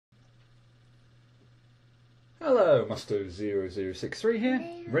Hello, Musto0063 here,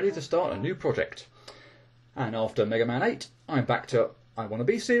 ready to start a new project. And after Mega Man 8, I'm back to I Wanna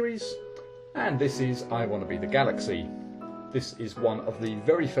Be series, and this is I Wanna Be the Galaxy. This is one of the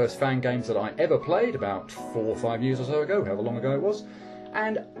very first fan games that I ever played, about 4 or 5 years or so ago, however long ago it was,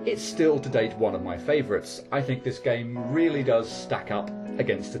 and it's still to date one of my favourites. I think this game really does stack up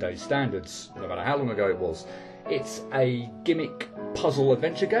against today's standards, no matter how long ago it was. It's a gimmick puzzle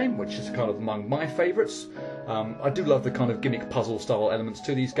adventure game, which is kind of among my favourites. I do love the kind of gimmick puzzle style elements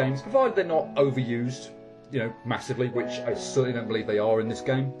to these games, provided they're not overused, massively, which I certainly don't believe they are in this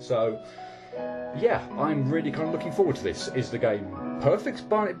game. So, yeah, I'm really kind of looking forward to this. Is the game perfect?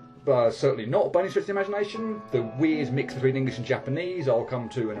 Certainly not by any stretch of the imagination. The weird mix between English and Japanese I'll come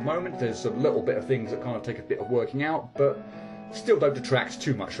to in a moment. There's a little bit of things that kind of take a bit of working out, but still don't detract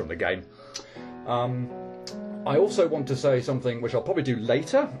too much from the game. I also want to say something which I'll probably do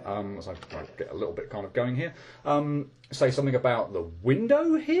later, as I get a little bit kind of going here. Say something about the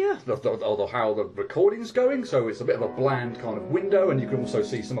window here, or how the recording's going. So it's a bit of a bland kind of window, and you can also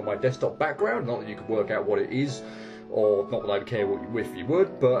see some of my desktop background. Not that you could work out what it is, or not that I'd care if you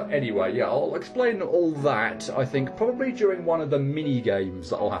would. But anyway, yeah, I'll explain all that, I think, probably during one of the mini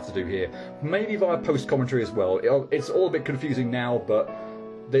games that I'll have to do here. Maybe via post-commentary as well. It's all a bit confusing now, but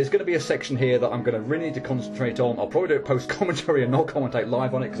there's going to be a section here that I'm going to really need to concentrate on. I'll probably do it post-commentary and not commentate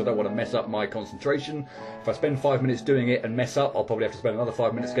live on it because I don't want to mess up my concentration. If I spend 5 minutes doing it and mess up, I'll probably have to spend another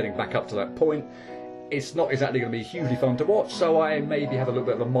 5 minutes getting back up to that point. It's not exactly going to be hugely fun to watch, so I maybe have a little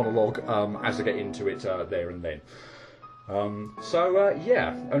bit of a monologue as I get into it there and then.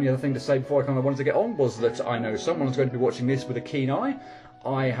 Yeah, only other thing to say before I kind of wanted to get on was that I know someone's going to be watching this with a keen eye.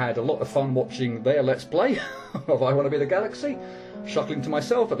 I had a lot of fun watching their Let's Play of I Wanna Be the Galaxy, chuckling to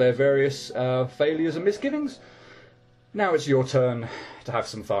myself at their various failures and misgivings. Now it's your turn to have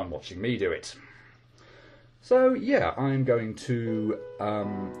some fun watching me do it. So yeah, I'm going to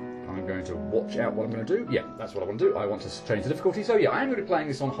watch out what I'm going to do. Yeah, that's what I want to do. I want to change the difficulty. So yeah, I am going to be playing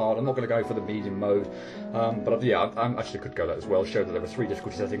this on hard. I'm not going to go for the medium mode. But yeah, I actually could go that as well. Show that there were 3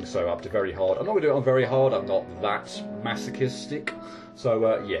 difficulty settings, so up to very hard. I'm not going to do it on very hard. I'm not that masochistic.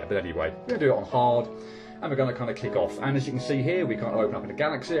 So yeah, but anyway, we're going to do it on hard. And we're going to kind of kick off. And as you can see here, we kind of open up in the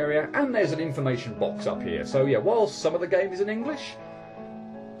galaxy area, and there's an information box up here. So yeah, while some of the game is in English,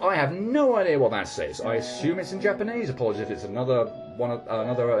 I have no idea what that says. I assume it's in Japanese. Apologies if it's another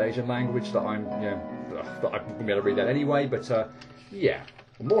Asian language that I'm, that I wouldn't be able to read that anyway. But yeah,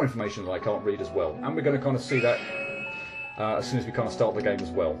 more information that I can't read as well. And we're going to kind of see that as soon as we kind of start the game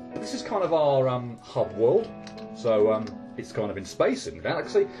as well. But this is kind of our hub world. So it's kind of in space, in the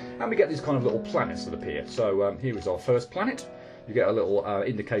galaxy, and we get these kind of little planets that appear. So here is our first planet. You get a little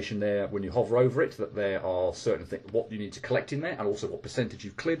indication there when you hover over it that there are certain things, what you need to collect in there, and also what percentage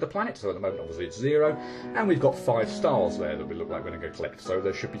you've cleared the planet. So at the moment, obviously, it's 0. And we've got 5 stars there that we look like we're going to go collect. So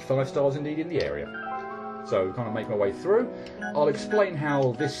there should be 5 stars indeed in the area. So kind of make my way through. I'll explain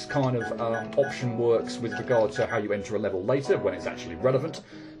how this kind of option works with regard to how you enter a level later, when it's actually relevant.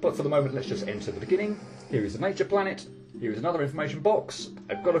 But for the moment, let's just enter the beginning. Here is the nature planet. Here is another information box.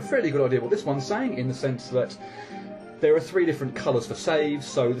 I've got a fairly good idea what this one's saying, in the sense that there are 3 different colours for saves,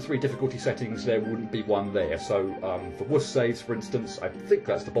 so the 3 difficulty settings, there wouldn't be one there. So for worst saves, for instance, I think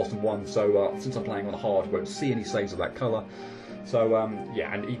that's the bottom one, so since I'm playing on hard, I won't see any saves of that colour. So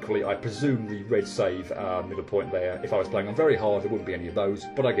yeah, and equally, I presume the red save middle point there, if I was playing on very hard, there wouldn't be any of those.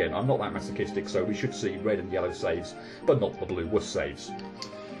 But again, I'm not that masochistic, so we should see red and yellow saves, but not the blue worst saves.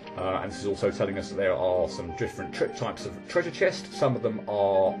 And this is also telling us that there are some different types of treasure chests. Some of them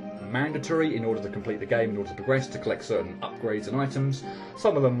are mandatory in order to complete the game, in order to progress, to collect certain upgrades and items.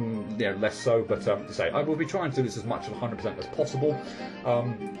 Some of them, less so, but to say, I will be trying to do this as much of 100% as possible.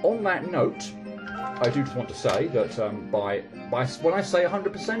 On that note, I do just want to say that when I say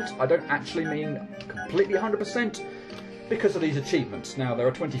 100%, I don't actually mean completely 100%. Because of these achievements. Now, there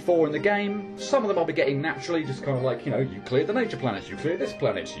are 24 in the game. Some of them I'll be getting naturally, just kind of like, you cleared the nature planet, you cleared this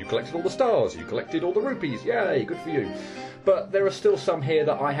planet, you collected all the stars, you collected all the rupees, yay, good for you. But there are still some here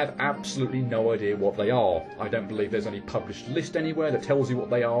that I have absolutely no idea what they are. I don't believe there's any published list anywhere that tells you what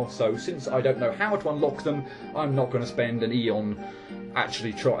they are, so since I don't know how to unlock them, I'm not going to spend an eon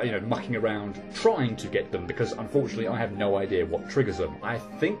actually mucking around trying to get them, because unfortunately I have no idea what triggers them. I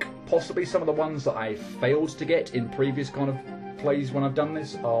think possibly some of the ones that I failed to get in previous kind of plays when I've done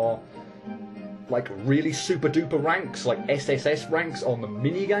this are like really super duper ranks, like SSS ranks on the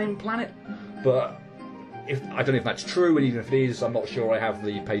minigame planet, but I don't know if that's true, and even if it is, I'm not sure I have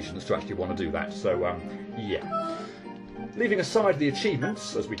the patience to actually want to do that. So yeah. Leaving aside the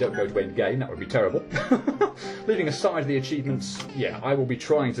achievements, as we don't go to end game, that would be terrible. Leaving aside the achievements, yeah, I will be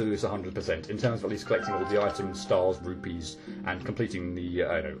trying to do this 100% in terms of at least collecting all the items, stars, rupees, and completing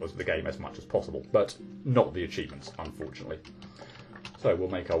the game as much as possible, but not the achievements, unfortunately. So we'll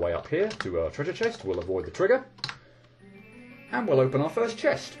make our way up here to our treasure chest. We'll avoid the trigger, and we'll open our first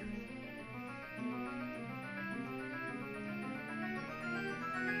chest.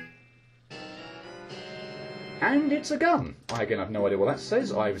 And it's a gun. I again have no idea what that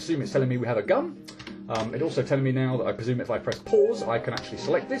says. I assume it's telling me we have a gun. It's also telling me now that I presume if I press pause, I can actually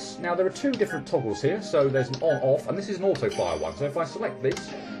select this. Now there are two different toggles here, so there's an on-off, and this is an auto-fire one. So if I select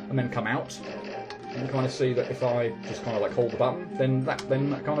this and then come out, you can kind of see that if I just kind of like hold the button, then that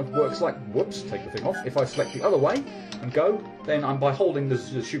kind of works like, whoops, take the thing off. If I select the other way and go, then I'm by holding the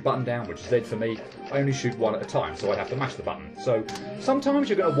shoot button down, which is Z for me, I only shoot one at a time, so I have to mash the button. So sometimes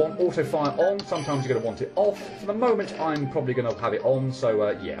you're going to want auto fire on, sometimes you're going to want it off. For the moment, I'm probably going to have it on,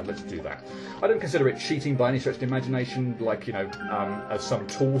 so yeah, let's do that. I don't consider it cheating by any stretch of the imagination, like, you know, as some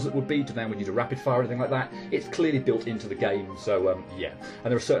tools that would be to then when you do rapid fire or anything like that. It's clearly built into the game, so yeah.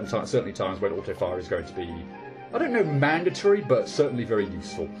 And there are certainly times when auto fire is going to be, I don't know, mandatory, but certainly very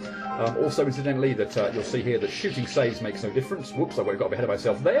useful. Also, incidentally, that you'll see here that shooting saves makes no difference. Whoops, I got a bit ahead of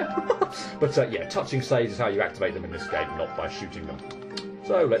myself there. But yeah, touching saves is how you activate them in this game, not by shooting them.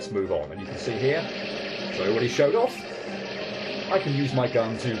 So let's move on. And you can see here, so I already showed off, I can use my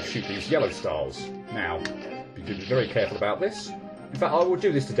gun to shoot these yellow stars. Now, be very careful about this. In fact, I will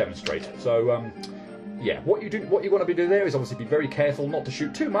do this to demonstrate. So, yeah, what you want to be doing there is obviously be very careful not to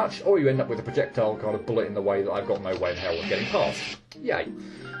shoot too much, or you end up with a projectile kind of bullet in the way that I've got no way in hell of getting past. Yay.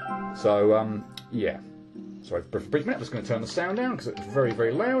 So, yeah. Sorry for a brief minute, I'm just going to turn the sound down because it's very,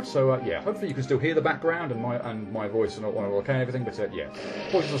 very loud. So, yeah, hopefully you can still hear the background and my voice and all okay and everything. But, yeah,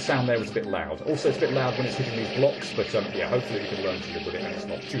 apologies, the sound there was a bit loud. Also, it's a bit loud when it's hitting these blocks, but, yeah, hopefully you can learn to live with it and it's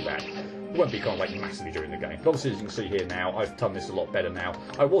not too bad. It won't be kind of like massively during the game. But obviously, as you can see here now, I've done this a lot better now.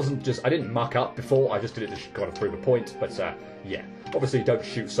 I didn't muck up before, I just did it to kind of prove a point. But, yeah, obviously don't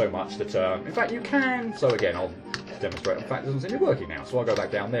shoot so much that, in fact, you can. So, again, I'll demonstrate. In fact, it doesn't seem to be working now. So I'll go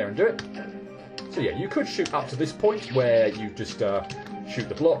back down there and do it. So yeah, you could shoot up to this point where you just shoot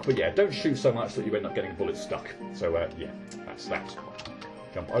the block, but yeah, don't shoot so much that you end up getting bullets stuck. So yeah, that's that.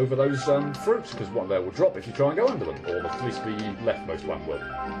 Jump over those fruits, because one there will drop if you try and go under them, or at least the leftmost one will.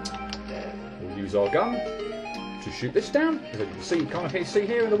 We'll use our gun to shoot this down. As you can see, see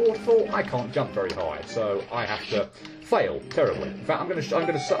here in the waterfall, I can't jump very high, so I have to fail terribly. In fact, I'm going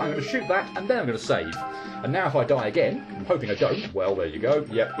to shoot that, and then I'm going to save. And now if I die again, I'm hoping I don't. Well, there you go.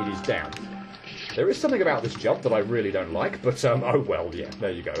 Yep, it is down. There is something about this jump that I really don't like, but oh well, yeah,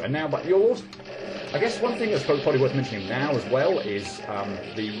 there you go. And now, but yours. I guess one thing that's probably worth mentioning now as well is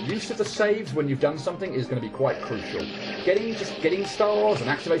the use of the saves when you've done something is going to be quite crucial. Getting stars and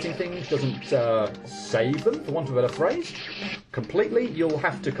activating things doesn't save them, for want of a better phrase, completely. You'll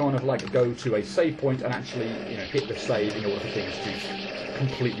have to kind of like go to a save point and actually hit the save in order for things to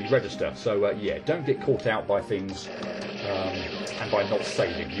completely register. So yeah, don't get caught out by things. And by not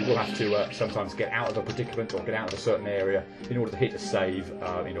saving, you will have to sometimes get out of a predicament or get out of a certain area in order to hit a save,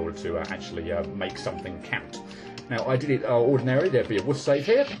 in order to actually make something count. Now, I did it ordinarily, there'd be a wuss save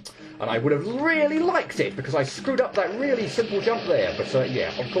here, and I would have really liked it because I screwed up that really simple jump there. But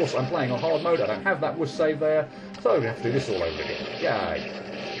yeah, of course, I'm playing on hard mode, I don't have that wuss save there, so we have to do this all over again.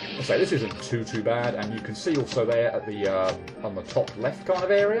 Yay! I'll say this isn't too bad, and you can see also there at the on the top left kind of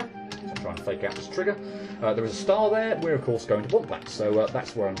area. So I'm trying to fake out this trigger. There is a star there. We're of course going to want that, so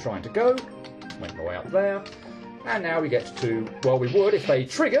that's where I'm trying to go. Make my way up there, and now we get to, well, we would if they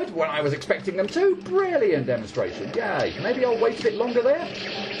triggered when I was expecting them to. Brilliant demonstration! Yay! Maybe I'll wait a bit longer there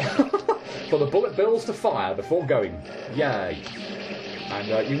for the bullet bills to fire before going. Yay! And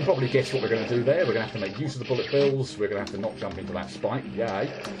you can probably guess what we're going to do there. We're going to have to make use of the bullet bills. We're going to have to not jump into that spike.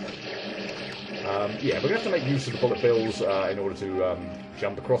 Yay! Yeah, we're going to have to make use of the bullet bills in order to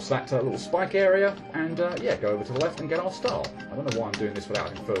jump across that little spike area and, yeah, go over to the left and get our star. I don't know why I'm doing this without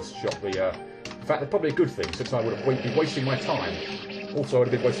having first shot the... In fact, that's probably a good thing, since I would have been wasting my time. Also, I would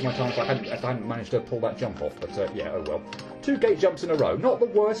have been wasting my time if I hadn't managed to pull that jump off. But, yeah, oh well. 2 gate jumps in a row. Not the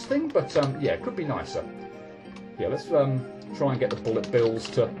worst thing, but, yeah, could be nicer. Yeah, let's try and get the bullet bills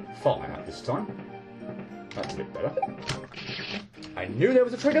to fire this time. That's a bit better. I knew there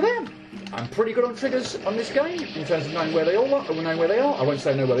was a trigger there. I'm pretty good on triggers on this game in terms of knowing where they all are. I won't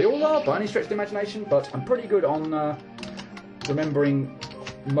say know where they all are by any stretch of the imagination, but I'm pretty good on remembering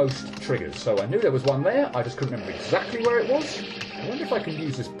most triggers. So I knew there was one there. I just couldn't remember exactly where it was. I wonder if I can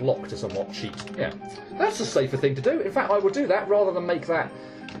use this block to somewhat cheat. Yeah, that's a safer thing to do. In fact, I would do that rather than make that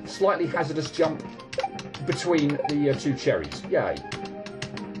slightly hazardous jump between the two cherries. Yay.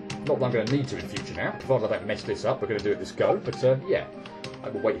 Not that I'm going to need to in future now, provided I don't mess this up. We're going to do it this go, but yeah, I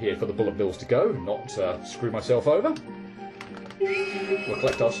will wait here for the bullet bills to go, not screw myself over. We'll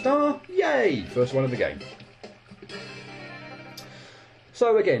collect our star. Yay! First one of the game.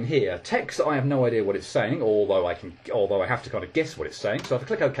 So again here, text, I have no idea what it's saying, although I have to kind of guess what it's saying. So if I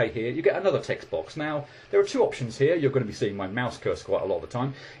click OK here, you get another text box. Now, there are two options here. You're going to be seeing my mouse cursor quite a lot of the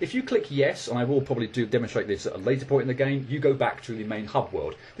time. If you click yes, and I will probably demonstrate this at a later point in the game, you go back to the main hub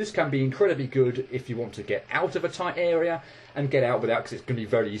world. This can be incredibly good if you want to get out of a tight area and get out without, because it's going to be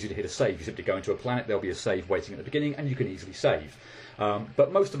very easy to hit a save. You simply go into a planet, there'll be a save waiting at the beginning, and you can easily save.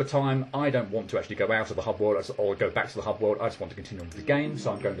 But most of the time, I don't want to actually go out of the hub world or go back to the hub world. I just want to continue on with the game,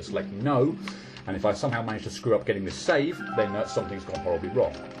 so I'm going to select no. And if I somehow manage to screw up getting this save, then something's gone horribly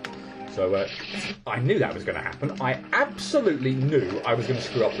wrong. So I knew that was going to happen. I absolutely knew I was going to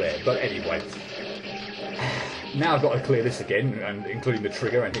screw up there. But anyway, now I've got to clear this again, and including the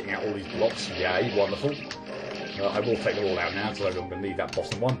trigger and hitting out all these blocks. Yay, wonderful. I will take them all out now, so I'm going to need that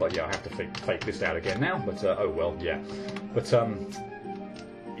bottom one. But yeah, I have to fake this out again now. But oh well, yeah. But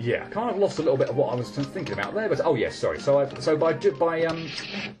yeah, kind of lost a little bit of what I was thinking about there. But oh yes, sorry. So by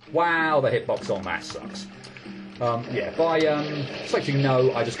wow, the hitbox on that sucks. Yeah, by selecting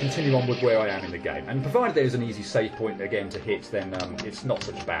no, I just continue on with where I am in the game. And provided there's an easy save point again to hit, then it's not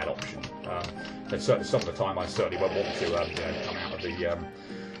such a bad option. Then certainly some of the time I certainly won't want to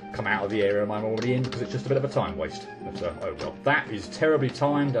come out of the area I'm already in, because it's just a bit of a time waste. But oh well, that is terribly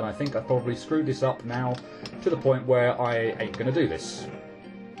timed, and I think I've probably screwed this up now to the point where I ain't going to do this.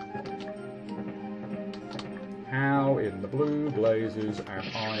 How in the blue blazes am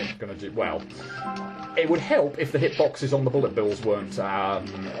I going to do... Well, it would help if the hitboxes on the bullet bills weren't a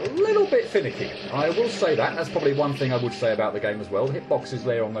little bit finicky. I will say that. That's probably one thing I would say about the game as well. The hitboxes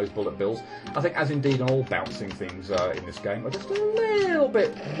there on those bullet bills, I think, as indeed on all bouncing things in this game, are just a little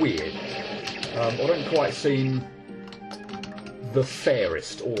bit weird. I don't quite seem the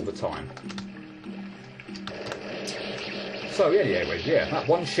fairest all the time. So yeah, anyway, yeah, that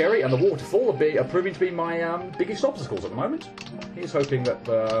one sherry and the waterfall are proving to be my biggest obstacles at the moment. Here's hoping that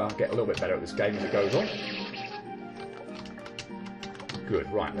I'll get a little bit better at this game as it goes on.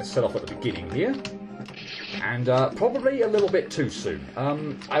 Good, right, let's set off at the beginning here. And probably a little bit too soon.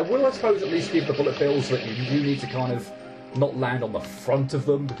 I will, I suppose, at least give the bullet bills that you need to kind of not land on the front of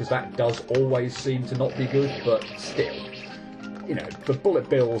them, because that does always seem to not be good, but still. You know, the bullet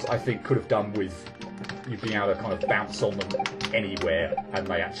bills, I think, could have done with you being able to kind of bounce on them anywhere, and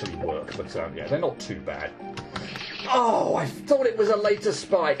they actually work. But yeah, they're not too bad. Oh, I thought it was a later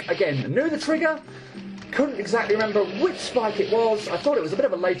spike. Again, knew the trigger, couldn't exactly remember which spike it was. I thought it was a bit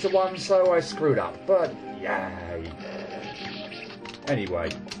of a later one, so I screwed up. But yay.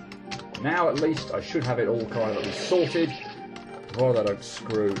 Anyway, now at least I should have it all kind of at least sorted. Rather I don't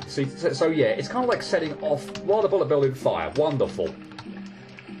screw. See, so yeah, it's kind of like setting off while the bullet bill in fire. Wonderful.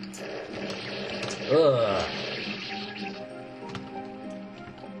 Ugh.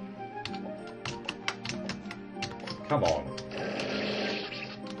 Come on.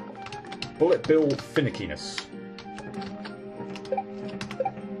 Bullet bill finickiness.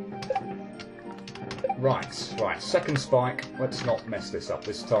 Right, second spike. Let's not mess this up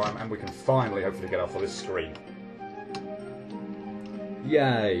this time, and we can finally hopefully get off of this screen.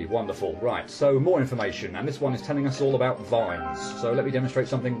 Yay, wonderful. Right, so more information, and this one is telling us all about vines. So let me demonstrate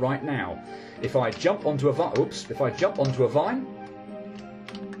something right now. If I jump onto a vine, if I jump onto a vine,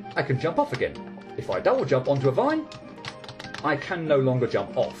 I can jump off again. If I double jump onto a vine, I can no longer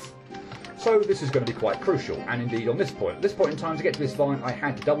jump off. So this is going to be quite crucial, and indeed on this point in time to get to this vine, I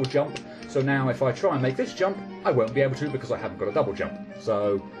had to double jump. So now if I try and make this jump, I won't be able to because I haven't got a double jump.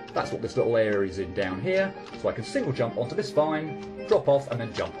 So that's what this little area is in down here. So I can single jump onto this vine, drop off, and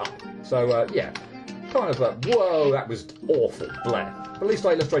then jump up. So yeah, kind of a, whoa, that was awful, bleh. But at least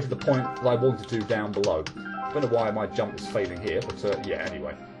I illustrated the point that I wanted to down below. Don't know why my jump is failing here, but yeah,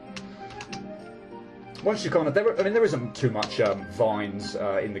 anyway. Once you kind of, there isn't too much vines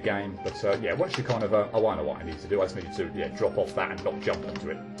in the game, but yeah, once you kind of, oh, I know what I need to do. I just need to, yeah, drop off that and not jump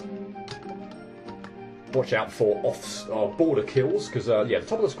onto it. Watch out for border kills, because yeah, the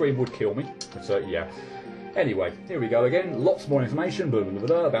top of the screen would kill me. But yeah. Anyway, here we go again. Lots more information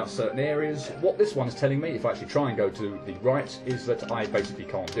about certain areas. What this one is telling me, if I actually try and go to the right, is that I basically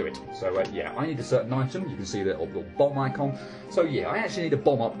can't do it. So yeah, I need a certain item. You can see the little bomb icon. So yeah, I actually need a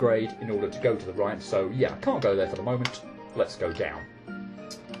bomb upgrade in order to go to the right. So yeah, I can't go there for the moment. Let's go down.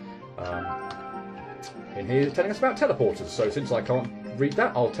 In here it's telling us about teleporters, so since I can't read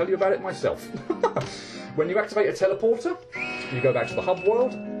that, I'll tell you about it myself. When you activate a teleporter, you go back to the hub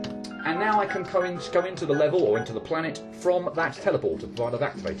world, and now I can go into the level or into the planet from that teleporter, provided I've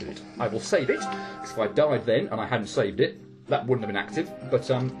activated it. I will save it, because if I died then and I hadn't saved it, that wouldn't have been active. But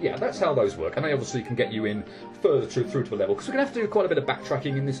yeah, that's how those work. And they obviously can get you in further through to a level, because we're going to have to do quite a bit of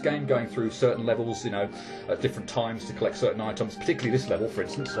backtracking in this game, going through certain levels, you know, at different times to collect certain items, particularly this level, for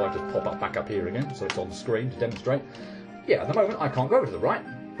instance. So I just pop back up here again, so it's on the screen to demonstrate. Yeah, at the moment I can't go over to the right.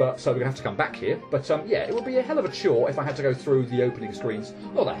 But so we're going to have to come back here. But yeah, it would be a hell of a chore if I had to go through the opening screens.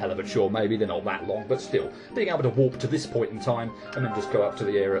 Not a hell of a chore, maybe, they're not that long, but still. Being able to warp to this point in time and then just go up to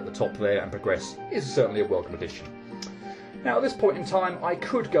the area at the top there and progress is certainly a welcome addition. Now at this point in time I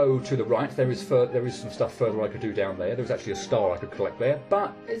could go to the right. There is some stuff further I could do down there. There's actually a star I could collect there,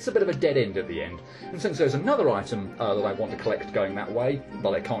 but it's a bit of a dead end at the end. And since there's another item that I want to collect going that way,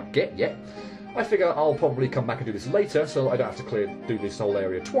 but I can't get yet, I figure I'll probably come back and do this later, so I don't have to do this whole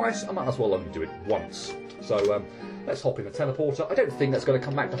area twice. I might as well only do it once. So let's hop in the teleporter. I don't think that's going to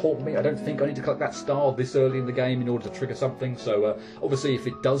come back to haunt me. I don't think I need to collect that star this early in the game in order to trigger something. So obviously if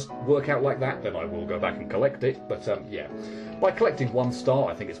it does work out like that, then I will go back and collect it. But yeah, by collecting one star,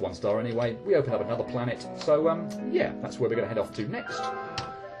 I think it's one star anyway, we open up another planet. So yeah, that's where we're going to head off to next.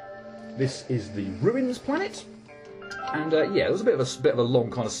 This is the Ruins planet. And yeah, it was a bit of a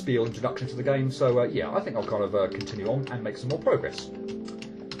long kind of spiel introduction to the game, so yeah, I think I'll kind of continue on and make some more progress.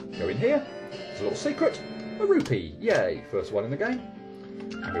 Go in here, there's a little secret, a rupee, yay, first one in the game.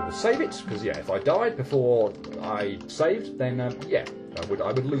 And we will save it, because yeah, if I died before I saved, then yeah, I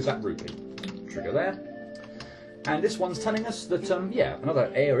would lose that rupee. Trigger there. And this one's telling us that, yeah,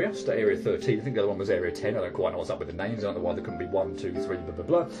 another area, so area 13, I think the other one was area 10, I don't quite know what's up with the names, I don't know why there couldn't be 1, 2, 3, blah, blah,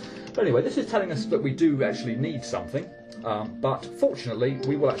 blah. But anyway, this is telling us that we do actually need something, but fortunately,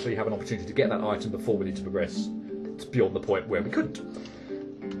 we will actually have an opportunity to get that item before we need to progress beyond the point where we couldn't.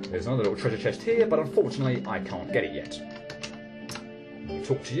 There's another little treasure chest here, but unfortunately, I can't get it yet. When we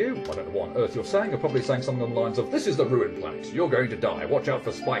talk to you, I don't know what on earth you're saying, you're probably saying something on the lines of, this is the Ruin Planet, you're going to die, watch out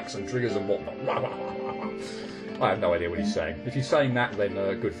for spikes and triggers and whatnot. I have no idea what he's saying. If he's saying that, then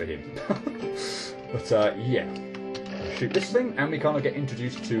good for him. But yeah, shoot this thing, and we kind of get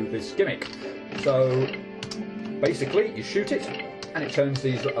introduced to this gimmick. So basically, you shoot it, and it turns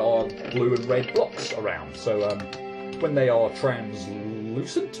these blue and red blocks around. So when they are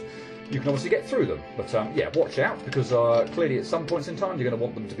translucent, you can obviously get through them. But yeah, watch out, because clearly at some points in time you're going to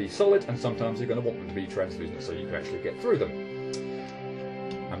want them to be solid, and sometimes you're going to want them to be translucent, so you can actually get through them.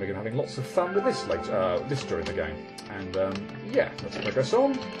 And we're going to be having lots of fun with this later, this during the game. And yeah, let's progress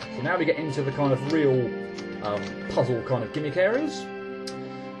on. So now we get into the kind of real puzzle kind of gimmick areas.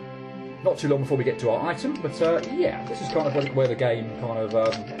 Not too long before we get to our item, but yeah, this is kind of where the game kind of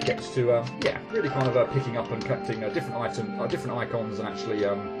gets to, yeah, really kind of picking up and collecting different icons, and actually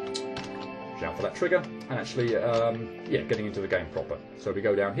out for that trigger, and actually yeah, getting into the game proper. So we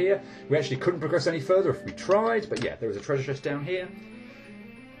go down here. We actually couldn't progress any further if we tried, but yeah, there is a treasure chest down here.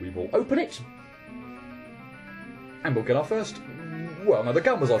 We will open it, and we'll get our first, well, no, the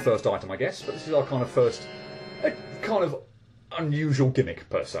gun was our first item, I guess, but this is our kind of first, kind of unusual gimmick,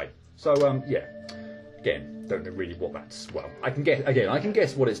 per se. So, yeah, again, don't know really what that's, well, I can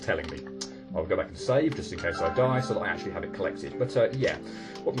guess what it's telling me. I'll go back and save, just in case I die, so that I actually have it collected. But, yeah,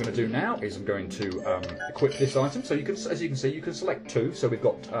 what I'm going to do now is I'm going to equip this item. So, you can, as you can see, you can select two. So, we've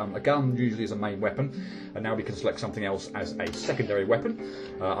got a gun, usually as a main weapon, and now we can select something else as a secondary weapon.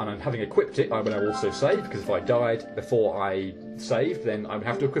 And having equipped it, I will now also save, because if I died before I saved, then I would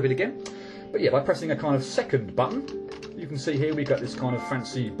have to equip it again. But, yeah, by pressing a kind of second button, you can see here we've got this kind of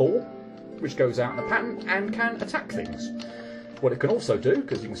fancy ball, which goes out in a pattern and can attack things. What it can also do,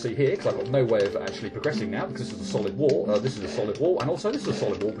 because you can see here, because I've got no way of actually progressing now, because this is a solid wall, this is a solid wall, and also this is a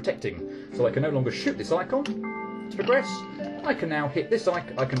solid wall protecting. So I can no longer shoot this icon to progress. I can now hit this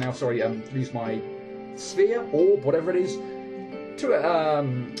icon, I can now, use my sphere, orb, whatever it is, to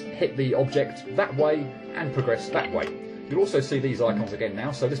hit the object that way and progress that way. You'll also see these icons again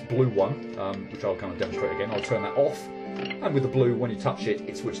now, so this blue one, which I'll kind of demonstrate again, I'll turn that off. And with the blue, when you touch it,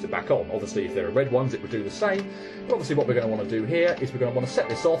 it switches it back on. Obviously, if there are red ones, it would do the same. But obviously, what we're going to want to do here is we're going to want to set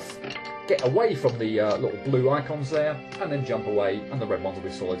this off, get away from the little blue icons there, and then jump away, and the red ones will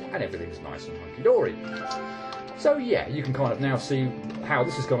be solid, and everything's nice and hunky-dory. So yeah, you can kind of now see how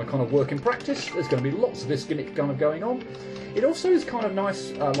this is going to kind of work in practice. There's going to be lots of this gimmick kind of going on. It also is kind of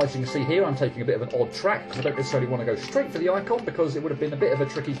nice, like you can see here, I'm taking a bit of an odd track, because I don't necessarily want to go straight for the icon, because it would have been a bit of a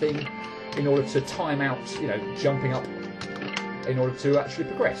tricky thing in order to time out, you know, jumping up in order to actually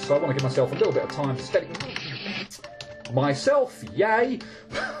progress. So I want to give myself a little bit of time to steady myself, yay!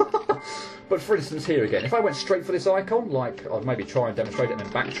 But for instance here again, if I went straight for this icon, like I'd maybe try and demonstrate it and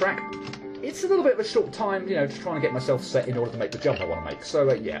then backtrack, it's a little bit of a short time, you know, just trying to get myself set in order to make the jump I want to make.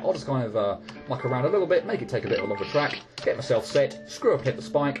 So yeah, I'll just kind of muck around a little bit, make it take a bit of a longer track, get myself set, screw up, hit the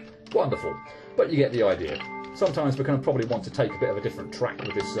spike, wonderful. But you get the idea. Sometimes we're going to probably want to take a bit of a different track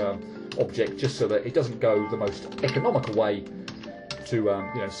with this object, just so that it doesn't go the most economical way to you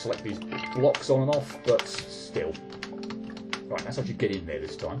know, select these blocks on and off, but still. Right, let's actually get in there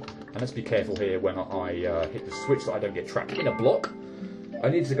this time. And let's be careful here when I hit the switch that I don't get trapped in a block. I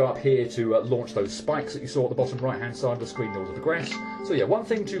need to go up here to launch those spikes that you saw at the bottom right hand side of the screen in order to progress. So yeah, one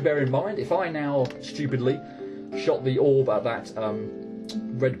thing to bear in mind, if I now stupidly shot the orb at that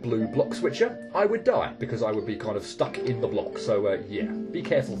red-blue block switcher, I would die, because I would be kind of stuck in the block. So yeah, be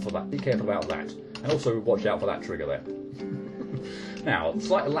careful for that, be careful about that. And also watch out for that trigger there. Now,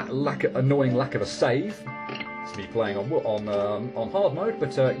 slight annoying lack of a save. It's me playing on hard mode,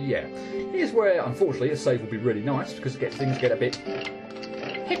 but yeah. Here's where, unfortunately, a save would be really nice, because things get a bit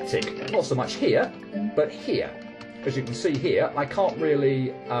hectic. Not so much here, but here. As you can see here, I can't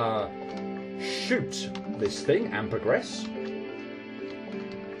really shoot this thing and progress.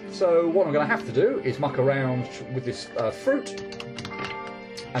 So what I'm going to have to do is muck around with this fruit,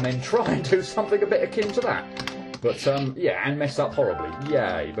 and then try and do something a bit akin to that. But yeah, and mess up horribly.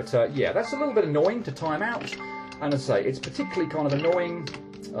 Yay. But yeah, that's a little bit annoying to time out. And as I say, it's particularly kind of annoying.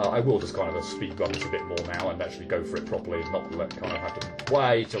 I will just kind of speed run this a bit more now and actually go for it properly, and not kind of have to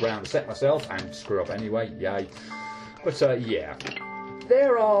wait around to set myself and screw up anyway. Yay. But yeah,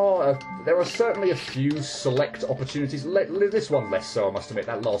 there are certainly a few select opportunities. This one less so, I must admit.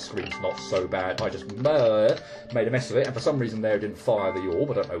 That last screen's not so bad. I just made a mess of it, and for some reason there it didn't fire the orb.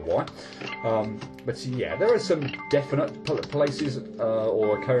 I don't know why. But yeah, there are some definite places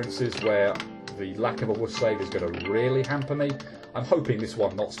or occurrences where the lack of a wood save is going to really hamper me. I'm hoping this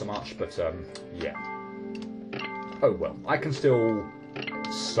one not so much, but yeah. Oh well, I can still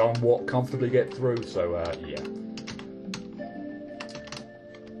somewhat comfortably get through, so yeah.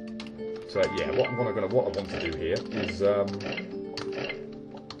 So yeah, what I want to do here is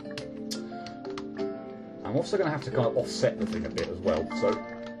I'm also going to have to kind of offset the thing a bit as well. So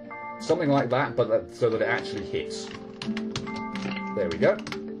something like that, but so that it actually hits. There we go.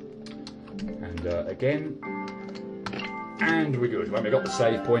 And again, and we're good. When we got the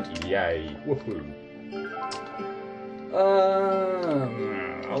save point, yay! Woohoo!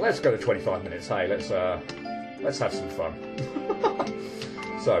 Let's go to 25 minutes. Hey, let's have some fun.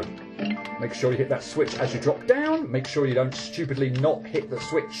 So, make sure you hit that switch as you drop down. Make sure you don't stupidly not hit the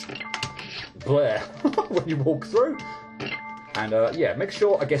switch when you walk through. And yeah, make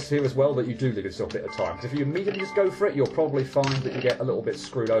sure, I guess here as well, that you do leave yourself a bit of time. Because if you immediately just go for it, you'll probably find that you get a little bit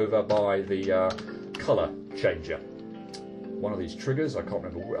screwed over by the colour changer. One of these triggers, I can't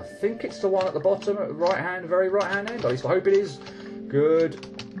remember. I think it's the one at the bottom, very right hand end. At least I hope it is. Good.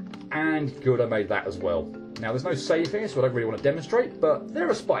 And good, I made that as well. Now, there's no save here, so I don't really want to demonstrate, but there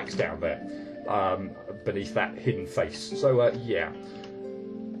are spikes down there beneath that hidden face. So, yeah.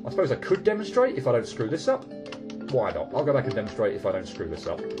 I suppose I could demonstrate if I don't screw this up. Why not? I'll go back and demonstrate if I don't screw this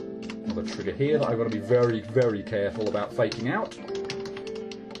up. Another trigger here that I've got to be very, very careful about faking out.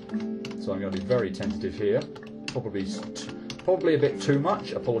 So I'm going to be very tentative here. Probably a bit too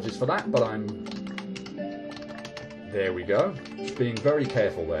much. Apologies for that, but I'm... There we go. Just being very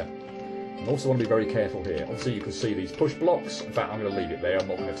careful there. I also want to be very careful here. Obviously you can see these push blocks. In fact, I'm going to leave it there. I'm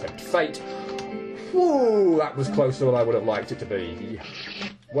not going to tempt fate. Whoa, that was closer than I would have liked it to be.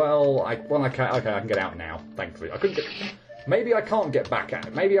 Well, I can get out now, thankfully. I couldn't get... Maybe I can't get back at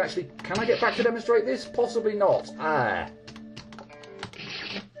it. Maybe actually... Can I get back to demonstrate this? Possibly not. Ah.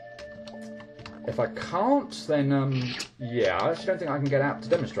 If I can't, then, yeah, I actually don't think I can get out to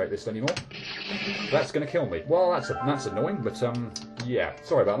demonstrate this anymore. That's going to kill me. Well, that's annoying, but, yeah.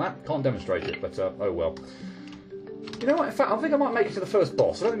 Sorry about that. Can't demonstrate it, but, oh well. You know what, in fact, I think I might make it to the first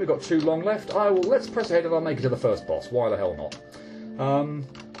boss. I don't think we've got too long left. Let's press ahead and I'll make it to the first boss. Why the hell not?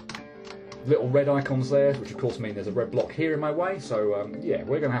 Little red icons there, which of course mean there's a red block here in my way, so yeah,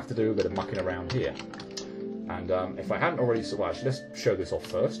 we're going to have to do a bit of mucking around here. And if I hadn't already, well, actually, let's show this off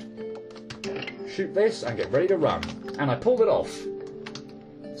first. Shoot this and get ready to run. And I pulled it off.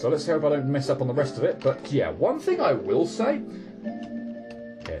 So let's hope I don't mess up on the rest of it, but yeah, one thing I will say,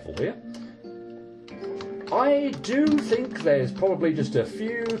 careful here, I do think there's probably just a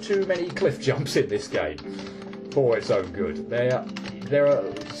few too many cliff jumps in this game for its own good. There are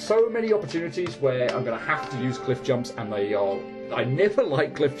so many opportunities where I'm going to have to use cliff jumps, and I never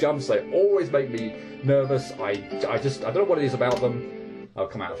like cliff jumps. They always make me nervous. I don't know what it is about them. I'll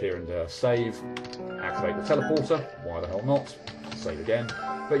come out of here and save, activate the teleporter. Why the hell not? Save again.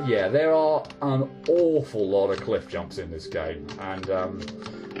 But yeah, there are an awful lot of cliff jumps in this game, and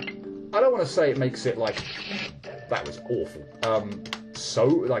I don't want to say it makes it like that was awful, so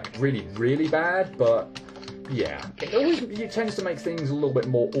like really really bad, but yeah, it tends to make things a little bit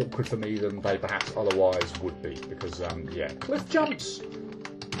more awkward for me than they perhaps otherwise would be, because yeah, cliff jumps,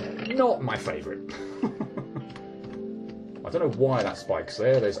 not my favourite. I don't know why that spike's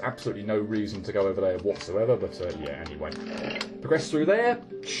there. There's absolutely no reason to go over there whatsoever, but yeah, anyway. Progress through there,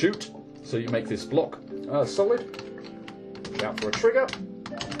 shoot, so you make this block solid. Watch out for a trigger.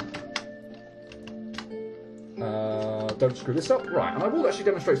 Don't screw this up. Right, and I will actually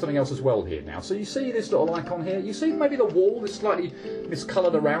demonstrate something else as well here now. So you see this little icon here? You see maybe the wall is slightly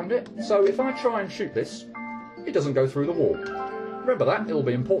miscoloured around it? So if I try and shoot this, it doesn't go through the wall. Remember that, it'll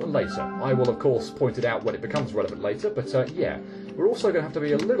be important later. I will of course point it out when it becomes relevant later, but yeah, we're also going to have to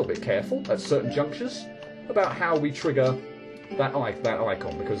be a little bit careful at certain junctures about how we trigger that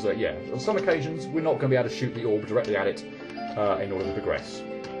icon, because yeah, on some occasions we're not going to be able to shoot the orb directly at it in order to progress.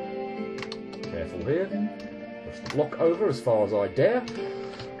 Careful here. Push the block over as far as I dare.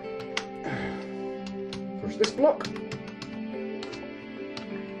 Push this block.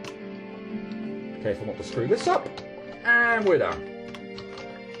 Careful not to screw this up. And we're done.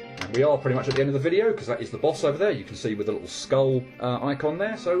 And we are pretty much at the end of the video, because that is the boss over there. You can see with the little skull icon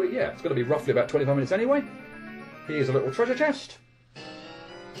there. So yeah, it's going to be roughly about 25 minutes anyway. Here's a little treasure chest.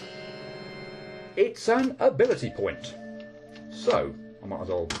 It's an ability point. So I might as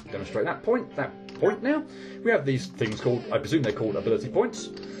well demonstrate that point now. We have these things called, I presume they're called ability points.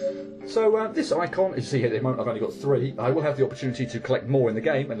 So this icon, as you see here at the moment, I've only got 3. I will have the opportunity to collect more in the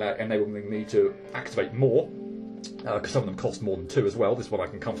game, and that enabling me to activate more. Because some of them cost more than 2 as well. This one I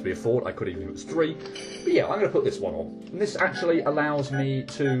can comfortably afford. I could even if it was 3. But yeah, I'm going to put this one on. And this actually allows me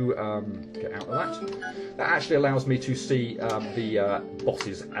to get out of that. That actually allows me to see the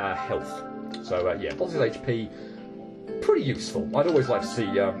boss's health. So yeah, boss's HP, pretty useful. I'd always like to see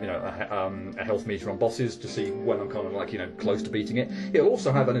you know, a health meter on bosses to see when I'm kind of like, you know, close to beating it. It'll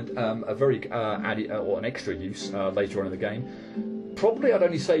also have a very added or an extra use later on in the game. Probably I'd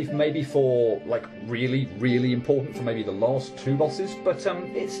only save maybe for like really, really important for maybe the last 2 bosses, but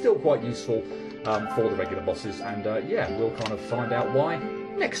it's still quite useful for the regular bosses, and yeah, we'll kind of find out why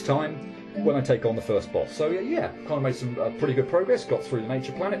next time when I take on the first boss. So yeah, kind of made some pretty good progress, got through the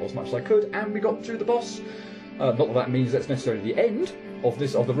nature planet as much as I could, and we got through the boss. Not that means that's necessarily the end of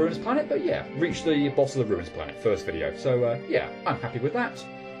the Ruins planet, but yeah, reached the boss of the Ruins planet, first video. So yeah, I'm happy with that.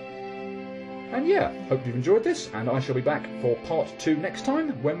 And yeah, hope you've enjoyed this, and I shall be back for part 2 next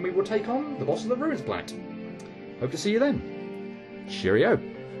time, when we will take on the boss of the Ruins planet. Hope to see you then. Cheerio.